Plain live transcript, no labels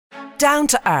Down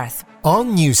to Earth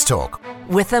on Newstalk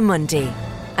with Amundi,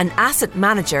 an asset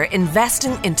manager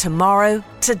investing in tomorrow,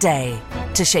 today,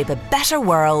 to shape a better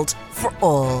world for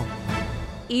all.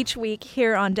 Each week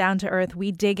here on Down to Earth,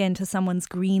 we dig into someone's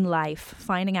green life,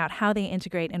 finding out how they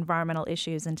integrate environmental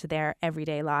issues into their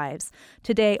everyday lives.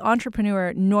 Today,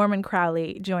 entrepreneur Norman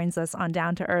Crowley joins us on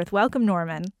Down to Earth. Welcome,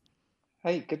 Norman.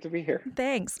 Hey, good to be here.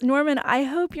 Thanks. Norman, I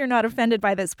hope you're not offended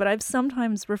by this, but I've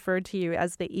sometimes referred to you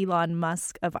as the Elon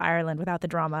Musk of Ireland, without the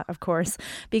drama, of course,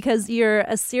 because you're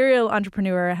a serial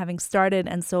entrepreneur, having started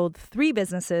and sold 3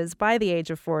 businesses by the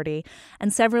age of 40,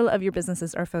 and several of your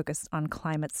businesses are focused on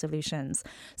climate solutions.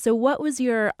 So what was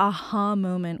your aha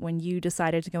moment when you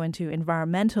decided to go into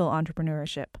environmental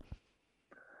entrepreneurship?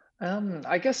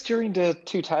 I guess during the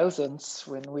 2000s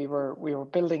when we were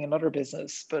building another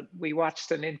business, but we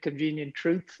watched An Inconvenient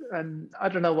Truth, and I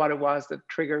don't know what it was that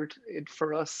triggered it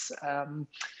for us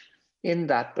in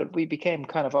that, but we became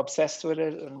kind of obsessed with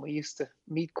it, and we used to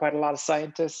meet quite a lot of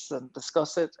scientists and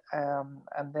discuss it.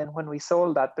 And then when we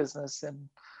sold that business in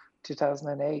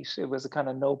 2008, it was a kind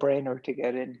of no-brainer to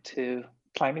get into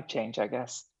climate change, I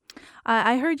guess.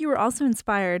 I heard you were also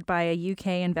inspired by a UK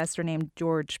investor named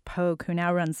George Pogue, who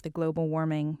now runs the Global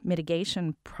Warming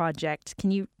Mitigation Project.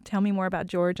 Can you tell me more about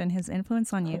George and his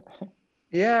influence on you?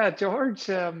 Yeah, George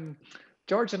and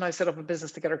I set up a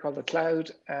business together called The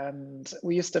Cloud, and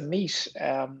we used to meet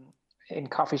in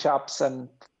coffee shops and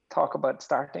talk about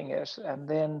starting it. And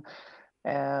then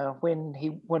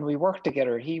when we worked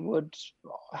together, he would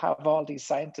have all these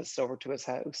scientists over to his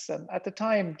house. And at the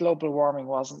time, global warming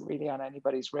wasn't really on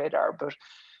anybody's radar, but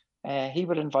he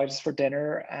would invite us for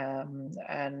dinner,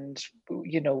 and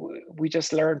we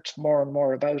just learned more and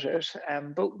more about it.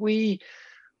 But we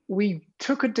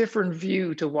took a different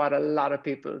view to what a lot of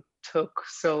people took.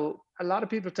 So a lot of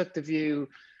people took the view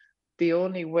the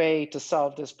only way to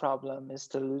solve this problem is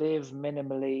to live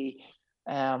minimally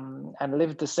and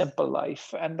live the simple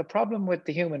life. And the problem with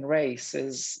the human race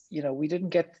is, we didn't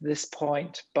get to this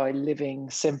point by living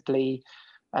simply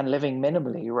and living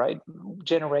minimally, right?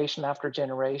 Generation after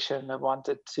generation have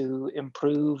wanted to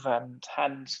improve and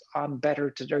hand on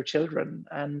better to their children.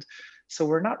 And so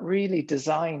we're not really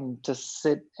designed to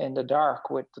sit in the dark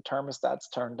with the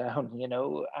thermostats turned down,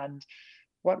 and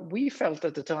what we felt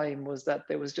at the time was that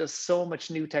there was just so much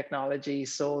new technology,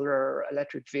 solar,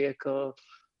 electric vehicle,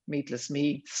 meatless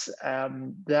meats,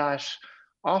 that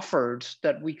offered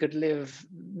that we could live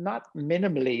not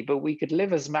minimally, but we could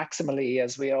live as maximally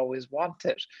as we always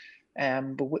wanted,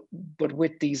 but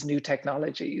with these new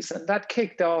technologies. And that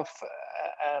kicked off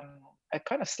a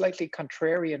kind of slightly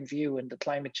contrarian view in the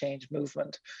climate change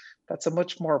movement. That's a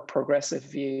much more progressive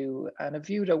view, and a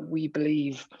view that we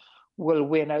believe will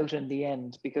win out in the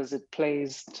end because it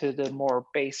plays to the more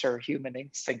baser human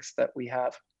instincts that we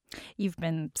have. You've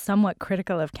been somewhat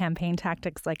critical of campaign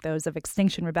tactics like those of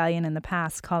Extinction Rebellion in the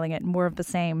past, calling it more of the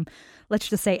same, let's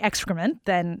just say, excrement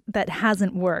that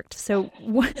hasn't worked. So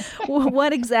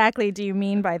what exactly do you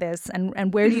mean by this?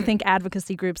 And where do you think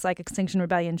advocacy groups like Extinction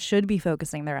Rebellion should be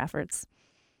focusing their efforts?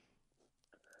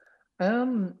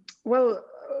 Well,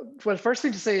 first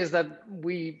thing to say is that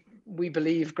we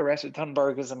believe Greta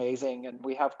Thunberg is amazing, and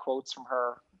we have quotes from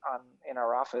her in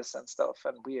our office and stuff,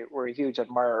 and we're a huge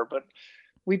admirer. But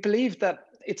we believe that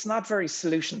it's not very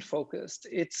solution focused.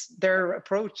 It's their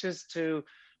approach is to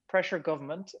pressure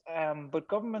government, but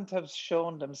government have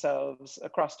shown themselves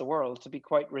across the world to be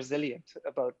quite resilient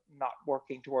about not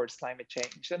working towards climate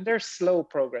change. And there's slow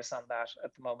progress on that at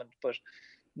the moment, but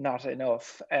not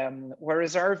enough.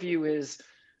 Whereas our view is,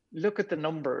 look at the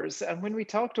numbers. And when we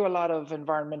talk to a lot of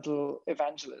environmental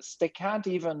evangelists, they can't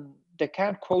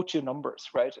quote you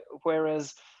numbers, right?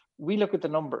 Whereas we look at the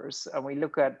numbers and we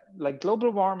look at, like, global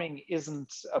warming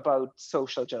isn't about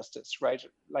social justice, right?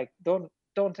 Like, don't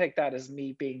take that as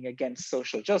me being against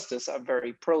social justice. I'm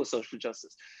very pro social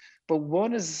justice. But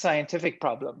one is a scientific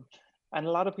problem. And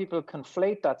a lot of people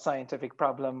conflate that scientific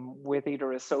problem with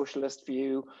either a socialist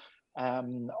view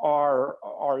or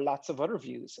lots of other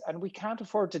views. And we can't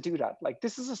afford to do that. Like,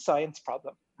 this is a science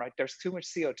problem, right? There's too much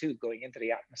CO2 going into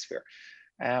the atmosphere.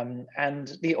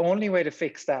 And the only way to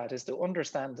fix that is to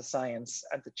understand the science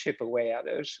and to chip away at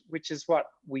it, which is what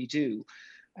we do.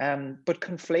 But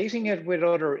conflating it with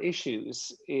other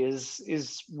issues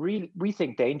is really, we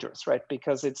think, dangerous, right?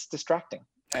 Because it's distracting.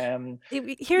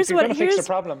 If you're going to fix a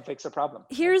problem, fix a problem.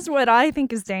 Here's what I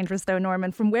think is dangerous, though,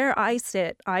 Norman. From where I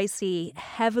sit, I see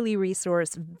heavily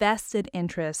resourced, vested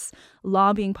interests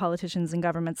lobbying politicians and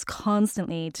governments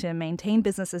constantly to maintain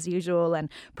business as usual and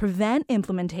prevent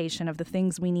implementation of the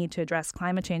things we need to address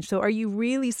climate change. So are you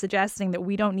really suggesting that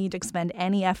we don't need to expend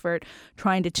any effort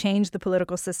trying to change the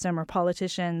political system or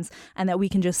politicians, and that we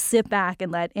can just sit back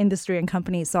and let industry and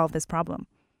companies solve this problem?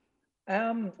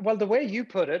 Well, the way you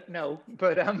put it, no,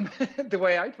 but the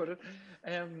way I put it,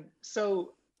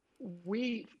 so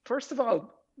we, first of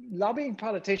all, lobbying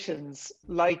politicians,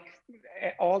 like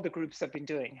all the groups have been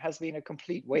doing, has been a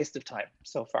complete waste of time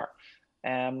so far.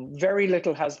 Very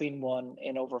little has been won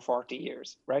in over 40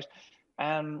 years, right?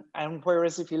 And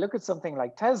whereas if you look at something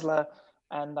like Tesla,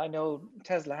 and I know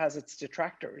Tesla has its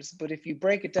detractors, but if you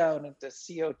break it down into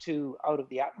CO2 out of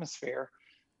the atmosphere,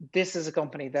 this is a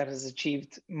company that has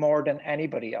achieved more than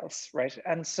anybody else, right?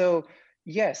 And so,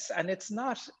 yes, and it's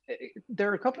not,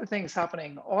 there are a couple of things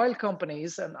happening. Oil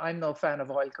companies, and I'm no fan of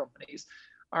oil companies,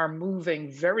 are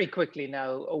moving very quickly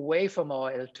now away from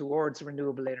oil towards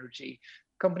renewable energy.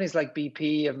 Companies like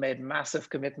BP have made massive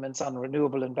commitments on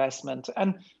renewable investment.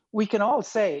 And we can all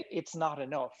say it's not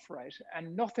enough, right?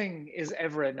 And nothing is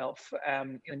ever enough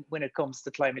when it comes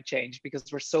to climate change, because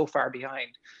we're so far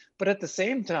behind. But at the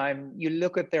same time, you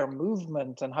look at their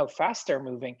movement and how fast they're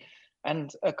moving.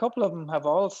 And a couple of them have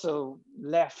also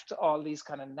left all these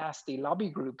kind of nasty lobby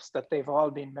groups that they've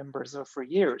all been members of for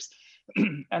years.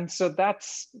 And so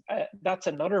that's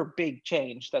another big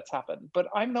change that's happened. But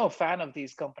I'm no fan of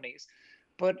these companies.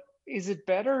 But is it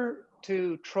better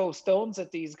to throw stones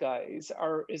at these guys,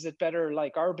 or is it better,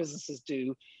 like our businesses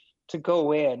do, to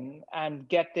go in and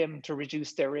get them to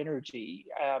reduce their energy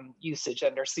usage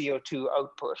and their CO2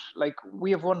 output? Like, we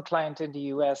have one client in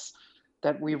the US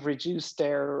that we've reduced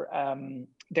their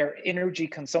energy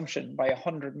consumption by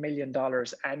 $100 million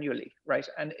annually, right?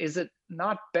 And is it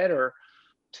not better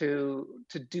to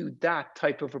do that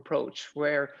type of approach,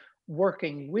 where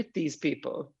working with these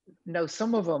people, now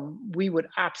some of them we would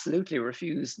absolutely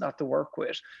refuse not to work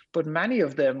with, but many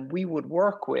of them we would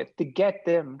work with to get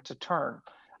them to turn?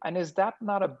 And is that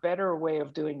not a better way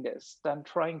of doing this than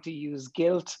trying to use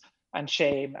guilt and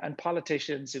shame and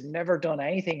politicians who've never done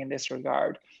anything in this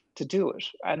regard to do it?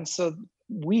 And so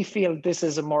we feel this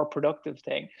is a more productive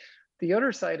thing. The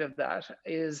other side of that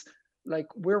is, like,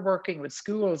 we're working with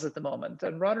schools at the moment,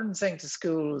 and rather than saying to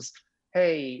schools,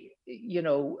 hey,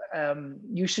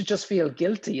 you should just feel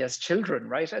guilty as children,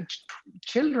 right? And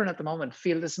children at the moment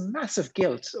feel this massive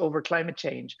guilt over climate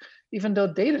change, even though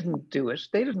they didn't do it,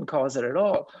 they didn't cause it at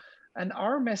all. And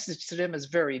our message to them is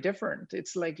very different.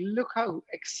 It's like, look how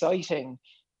exciting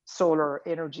solar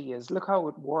energy is. Look how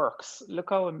it works. Look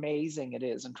how amazing it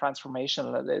is and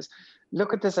transformational it is.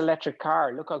 Look at this electric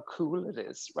car. Look how cool it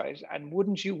is, right? And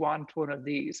wouldn't you want one of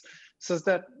these? So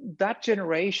that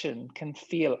generation can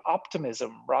feel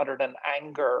optimism rather than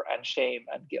anger and shame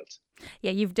and guilt.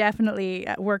 Yeah, you've definitely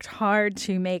worked hard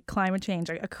to make climate change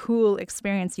a cool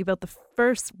experience. You built the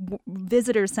first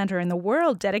visitor center in the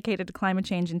world dedicated to climate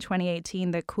change in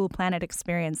 2018, the Cool Planet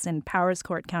Experience in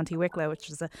Powerscourt, County Wicklow, which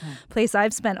is a place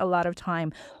I've spent a lot of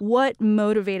time. What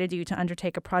motivated you to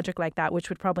undertake a project like that, which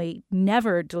would probably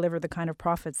never deliver the kind of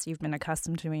profits you've been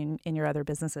accustomed to in your other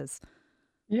businesses?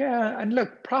 Yeah, and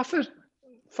look, profit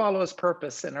follows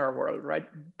purpose in our world, right?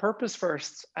 Purpose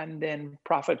first, and then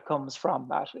profit comes from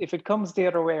that. If it comes the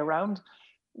other way around,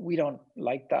 we don't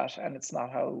like that, and it's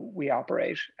not how we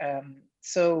operate.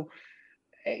 So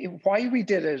why we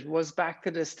did it was back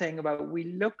to this thing about, we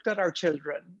looked at our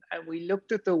children and we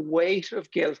looked at the weight of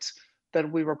guilt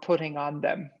that we were putting on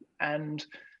them, and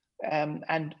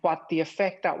what the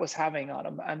effect that was having on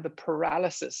them, and the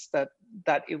paralysis that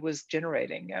it was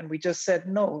generating. And we just said,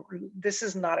 no, this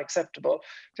is not acceptable.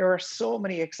 There are so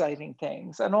many exciting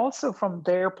things. And also from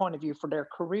their point of view, for their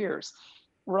careers,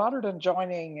 rather than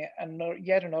joining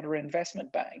yet another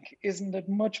investment bank, isn't it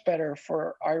much better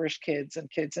for Irish kids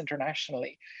and kids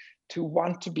internationally to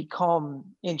want to become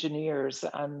engineers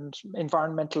and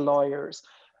environmental lawyers,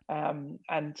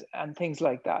 and things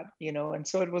like that, and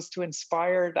so it was to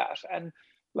inspire that. And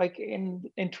like in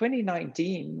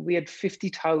 2019, we had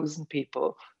 50,000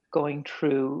 people going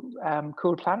through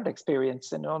Cool Planet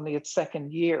Experience in only its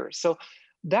second year. So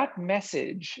that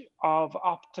message of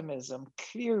optimism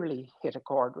clearly hit a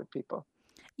chord with people.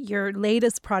 Your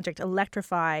latest project,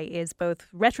 Electrify, is both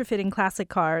retrofitting classic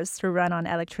cars to run on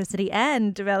electricity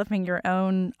and developing your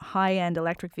own high-end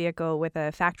electric vehicle with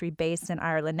a factory based in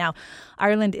Ireland. Now,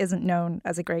 Ireland isn't known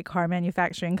as a great car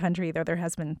manufacturing country, though there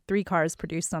has been 3 cars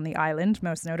produced on the island,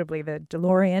 most notably the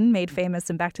DeLorean, made famous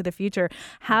in Back to the Future.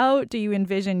 How do you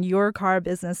envision your car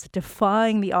business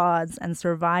defying the odds and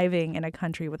surviving in a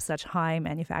country with such high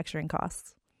manufacturing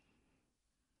costs?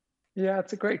 Yeah,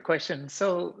 it's a great question.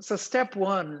 So step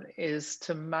one is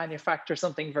to manufacture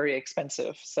something very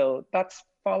expensive. So that's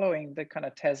following the kind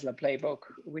of Tesla playbook,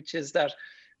 which is that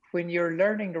when you're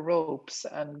learning the ropes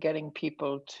and getting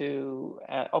people to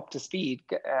up to speed,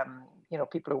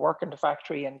 people who work in the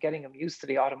factory and getting them used to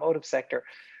the automotive sector,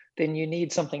 then you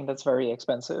need something that's very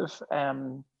expensive.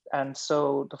 And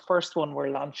so the first one we're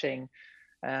launching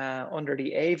under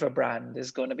the Ava brand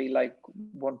is going to be like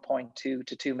 1.2 to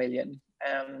 2 million.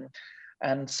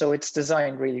 And so it's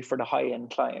designed really for the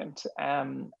high-end client.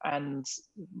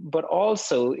 But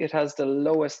also it has the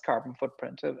lowest carbon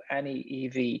footprint of any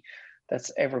EV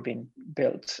that's ever been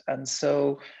built. And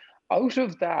so out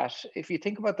of that, if you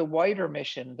think about the wider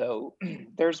mission though,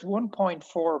 there's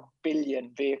 1.4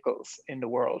 billion vehicles in the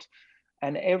world.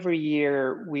 And every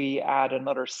year we add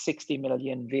another 60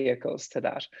 million vehicles to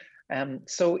that.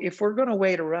 So if we're going to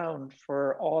wait around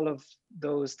for all of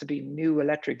those to be new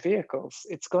electric vehicles,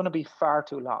 it's going to be far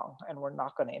too long and we're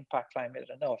not going to impact climate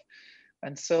enough.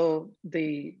 And so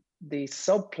the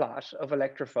subplot of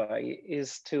Electrify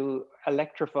is to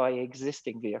electrify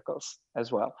existing vehicles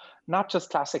as well, not just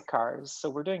classic cars. So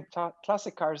we're doing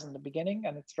classic cars in the beginning,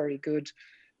 and it's very good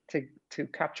to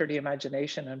capture the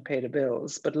imagination and pay the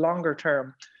bills. But longer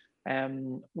term,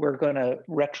 we're going to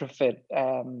retrofit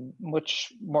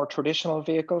much more traditional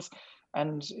vehicles.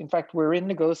 And in fact, we're in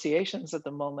negotiations at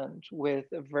the moment with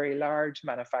a very large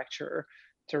manufacturer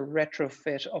to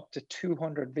retrofit up to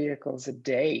 200 vehicles a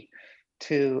day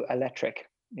to electric.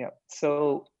 Yeah.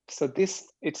 So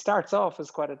it starts off as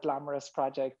quite a glamorous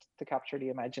project to capture the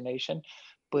imagination,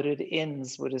 but it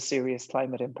ends with a serious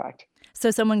climate impact. So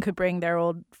someone could bring their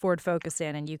old Ford Focus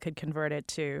in and you could convert it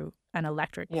to an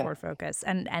electric Ford Focus.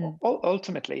 And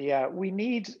ultimately, yeah, we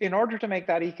need, in order to make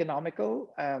that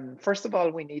economical, first of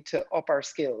all, we need to up our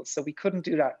skills. So we couldn't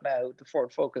do that now. The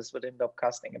Ford Focus would end up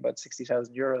costing about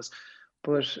 60,000 euros.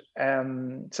 But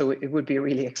so it would be a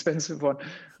really expensive one.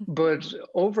 But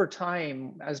over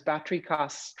time, as battery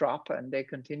costs drop, and they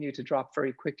continue to drop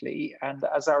very quickly, and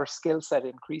as our skill set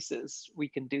increases, we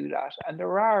can do that. And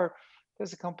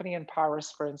there's a company in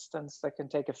Paris, for instance, that can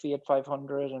take a Fiat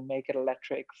 500 and make it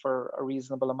electric for a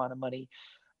reasonable amount of money,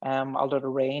 although the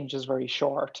range is very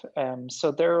short.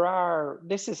 So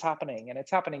this is happening, and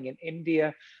it's happening in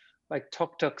India. Like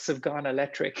tuk-tuks have gone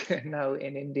electric now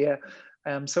in India.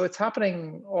 So it's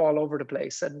happening all over the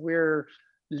place, and we're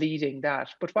leading that.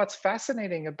 But what's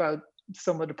fascinating about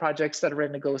some of the projects that are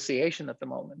in negotiation at the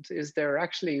moment is they're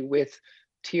actually with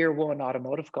tier one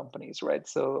automotive companies, right?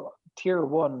 So tier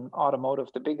one automotive,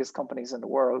 the biggest companies in the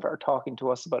world, are talking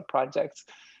to us about projects.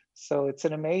 So it's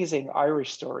an amazing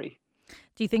Irish story.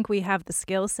 Do you think we have the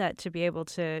skill set to be able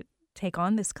to take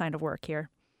on this kind of work here?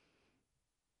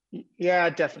 Yeah,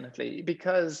 definitely.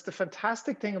 Because the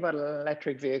fantastic thing about an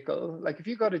electric vehicle, like if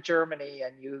you go to Germany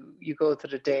and you go to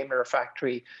the Daimler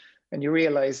factory and you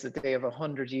realize that they have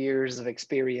 100 years of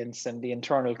experience in the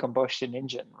internal combustion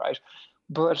engine, right?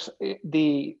 But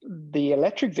the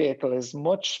electric vehicle is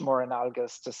much more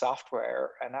analogous to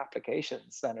software and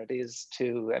applications than it is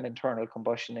to an internal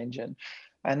combustion engine.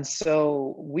 And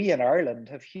so we in Ireland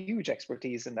have huge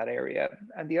expertise in that area.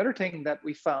 And the other thing that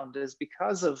we found is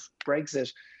because of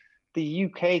Brexit, the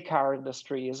UK car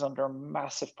industry is under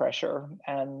massive pressure.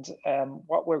 And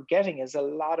what we're getting is a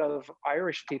lot of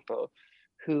Irish people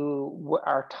who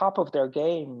are top of their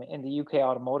game in the UK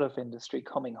automotive industry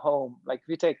coming home. Like if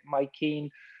you take Mike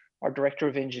Keane, our director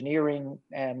of engineering,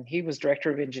 and he was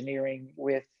director of engineering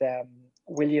with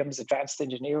Williams Advanced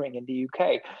Engineering in the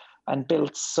UK and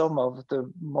built some of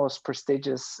the most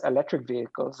prestigious electric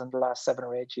vehicles in the last 7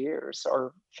 or 8 years.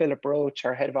 Or Philip Roach,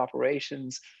 our head of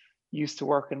operations, used to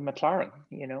work in McLaren,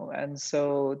 and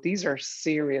so these are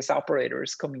serious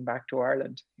operators coming back to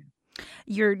Ireland.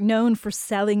 You're known for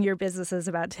selling your businesses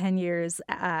about 10 years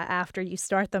after you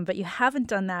start them, but you haven't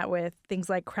done that with things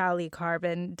like Crowley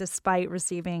Carbon, despite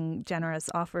receiving generous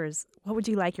offers. What would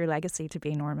you like your legacy to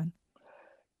be, Norman?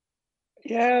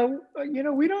 Yeah,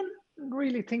 we don't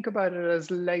really think about it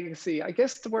as legacy. I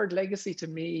guess the word legacy to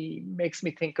me makes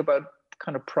me think about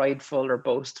kind of prideful or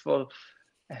boastful.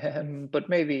 But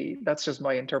maybe that's just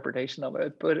my interpretation of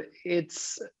it. But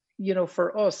it's,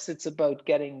 for us, it's about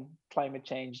getting climate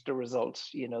change the result.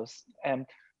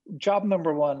 job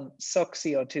number one, suck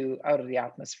CO2 out of the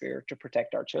atmosphere to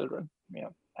protect our children.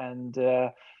 And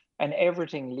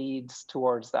everything leads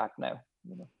towards that now.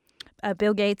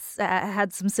 Bill Gates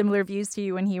had some similar views to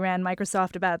you when he ran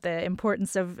Microsoft about the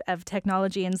importance of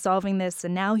technology in solving this.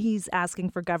 And now he's asking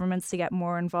for governments to get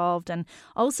more involved and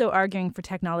also arguing for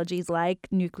technologies like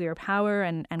nuclear power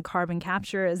and carbon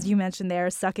capture, as you mentioned there,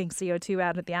 sucking CO2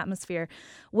 out of the atmosphere.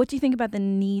 What do you think about the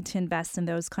need to invest in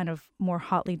those kind of more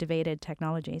hotly debated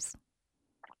technologies?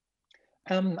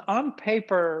 On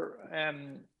paper,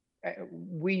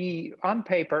 on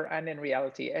paper and in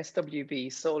reality,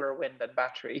 SWB, solar, wind and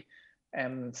battery,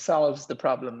 solves the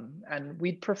problem, and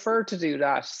we'd prefer to do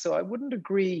that. So I wouldn't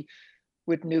agree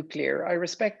with nuclear. I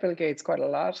respect Bill Gates quite a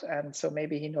lot, and so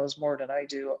maybe he knows more than I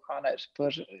do on it.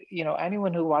 But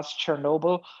anyone who watched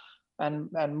Chernobyl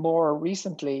and more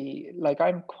recently, like,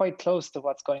 I'm quite close to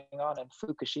what's going on in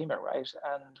Fukushima, right?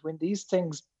 And when these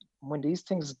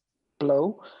things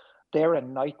blow, they're a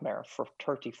nightmare for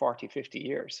 30, 40, 50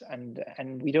 years. And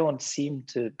we don't seem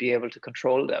to be able to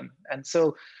control them. And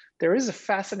so there is a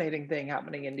fascinating thing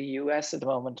happening in the US at the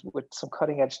moment with some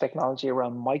cutting edge technology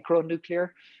around micronuclear,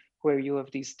 where you have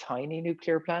these tiny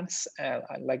nuclear plants,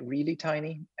 like really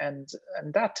tiny. And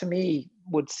that to me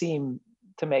would seem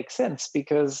to make sense,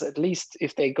 because at least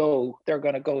if they go, they're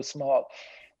going to go small.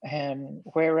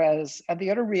 Whereas, and the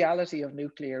other reality of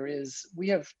nuclear is we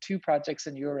have 2 projects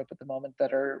in Europe at the moment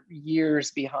that are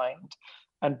years behind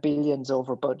and billions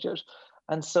over budget.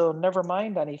 And so never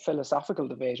mind any philosophical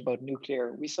debate about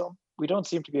nuclear, we don't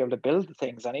seem to be able to build the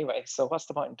things anyway. So what's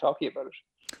the point in talking about it?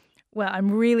 Well,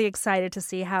 I'm really excited to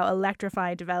see how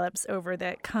Electrify develops over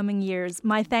the coming years.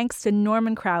 My thanks to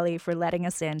Norman Crowley for letting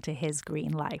us into his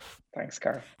green life. Thanks,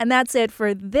 Cara. And that's it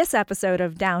for this episode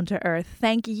of Down to Earth.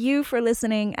 Thank you for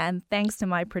listening, and thanks to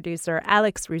my producer,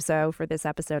 Alex Rousseau, for this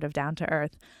episode of Down to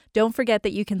Earth. Don't forget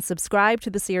that you can subscribe to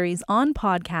the series on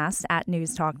podcast at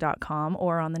newstalk.com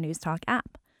or on the Newstalk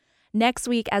app. Next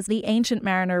week, as the ancient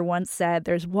mariner once said,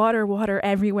 there's water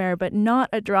everywhere, but not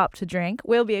a drop to drink.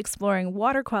 We'll be exploring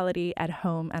water quality at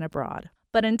home and abroad.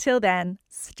 But until then,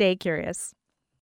 stay curious.